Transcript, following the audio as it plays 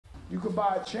You could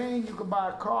buy a chain, you could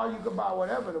buy a car, you could buy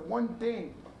whatever. The one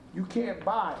thing you can't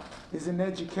buy is an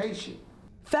education.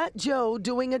 Fat Joe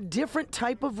doing a different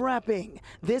type of rapping,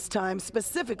 this time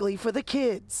specifically for the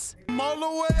kids. I'm all the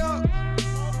way up,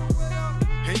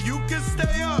 and you can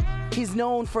stay up. He's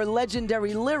known for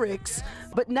legendary lyrics,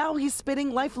 but now he's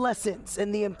spitting life lessons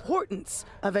and the importance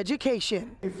of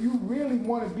education. If you really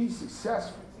want to be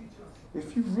successful,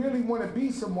 if you really want to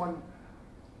be someone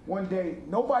one day,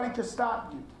 nobody can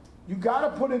stop you. You gotta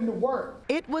put in the work.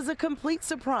 It was a complete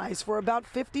surprise for about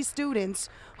 50 students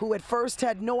who at first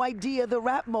had no idea the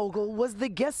rap mogul was the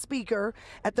guest speaker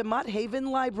at the Mott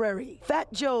Haven Library.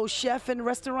 Fat Joe chef and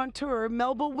restaurateur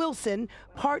Melba Wilson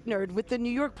partnered with the New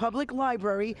York Public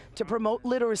Library to promote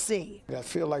literacy. I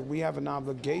feel like we have an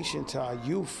obligation to our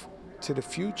youth, to the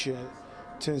future,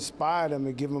 to inspire them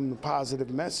and give them the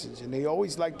positive message. And they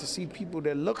always like to see people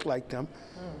that look like them,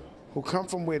 who come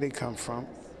from where they come from,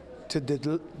 to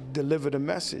deliver the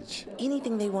message.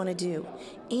 Anything they want to do,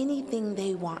 anything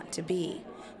they want to be,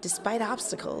 despite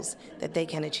obstacles, that they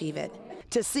can achieve it.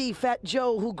 To see Fat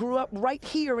Joe, who grew up right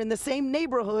here in the same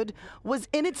neighborhood, was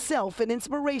in itself an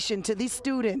inspiration to these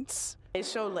students. It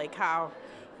showed like how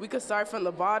we could start from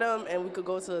the bottom and we could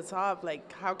go to the top,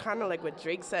 like how kind of like what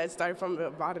Drake said, start from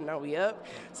the bottom, now we up.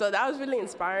 So that was really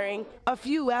inspiring. A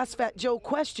few asked Fat Joe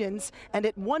questions, and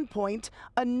at one point,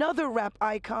 another rap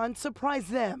icon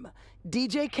surprised them,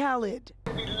 DJ Khaled.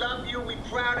 We love you, we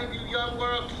proud of you, young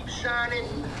world, keep shining,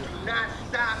 do not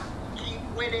stop, keep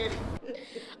winning.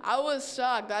 I was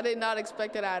shocked. I did not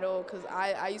expect it at all because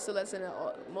I used to listen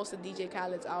to most of DJ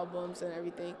Khaled's albums and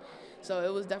everything. So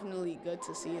it was definitely good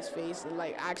to see his face and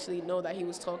like actually know that he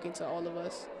was talking to all of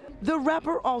us. The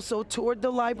rapper also toured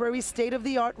the library's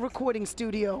state-of-the-art recording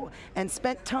studio and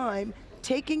spent time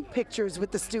taking pictures with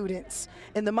the students.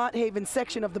 In the Mott Haven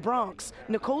section of the Bronx,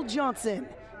 Nicole Johnson,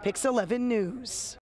 Pix 11 News.